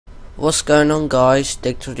What's going on, guys?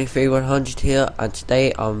 MW3 here, and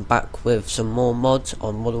today I'm back with some more mods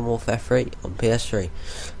on Modern Warfare 3 on PS3.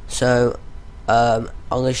 So I'm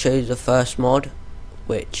going to show you the first mod,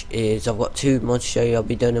 which is, I've got two mods to show you. I'll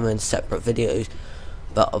be doing them in separate videos,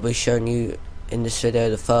 but I'll be showing you in this video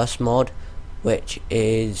the first mod, which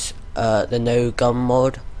is the no gun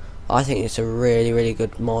mod. I think it's a really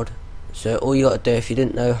good mod. So all you got to do, if you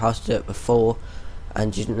didn't know how to do it before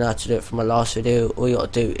and you didn't know how to do it from my last video, all you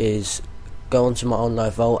got to do is go onto my online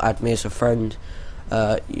Vault, add me as a friend.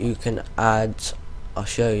 You can add, I'll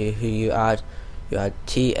show you who you add. You add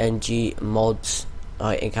TNG mods,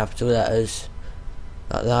 like in capital letters,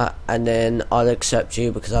 like that, and then I'll accept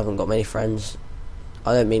you because I haven't got many friends.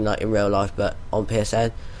 I don't mean like in real life, but on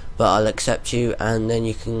PSN. But I'll accept you, and then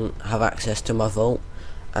you can have access to my Vault.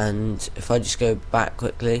 And if I just go back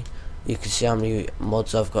quickly, you can see how many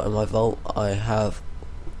mods I've got in my Vault. I have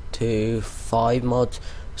 5 mods,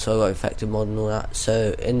 so I got infected mod and all that.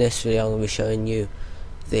 So in this video I'm going to be showing you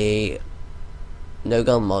the no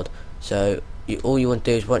gun mod. So all you want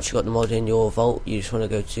to do is, once you got the mod in your Vault, you just want to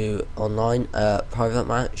go to online, private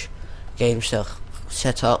match, game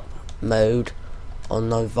setup mode,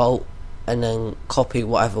 online Vault, and then copy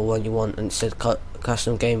whatever one you want, and it says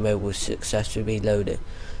custom game mode will successfully be loaded.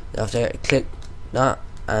 After that, click that,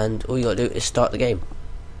 and all you gotta do is start the game.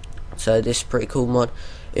 So this is a pretty cool mod.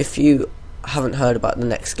 If you haven't heard about the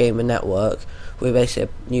Next Gamer Network, we're basically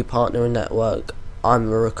a new partner in network. I'm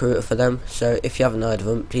a recruiter for them, so if you haven't heard of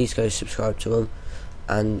them, please go subscribe to them,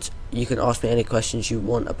 and you can ask me any questions you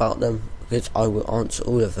want about them, because I will answer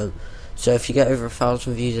all of them. So if you get over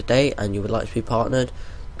 1,000 views a day and you would like to be partnered,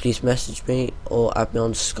 please message me or add me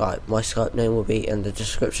on Skype. My Skype name will be in the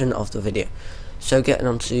description of the video. So getting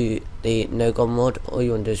onto the no gun mod, all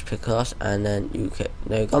you want to do is pick class, and then you click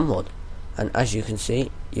no gun mod, and as you can see,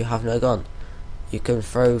 you have no gun. You can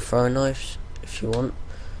throw throwing knives if you want,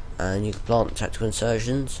 and you can plant tactical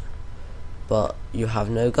insertions, but you have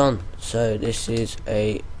no gun. So this is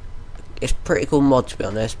it's pretty cool mod, to be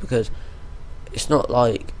honest, because it's not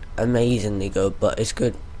like amazingly good, but it's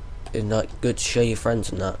good. It's like good to show your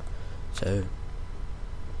friends and that. So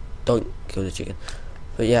don't kill the chicken.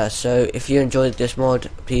 But yeah, so if you enjoyed this mod,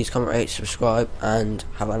 please comment, rate, subscribe, and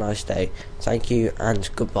have a nice day. Thank you and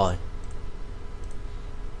goodbye.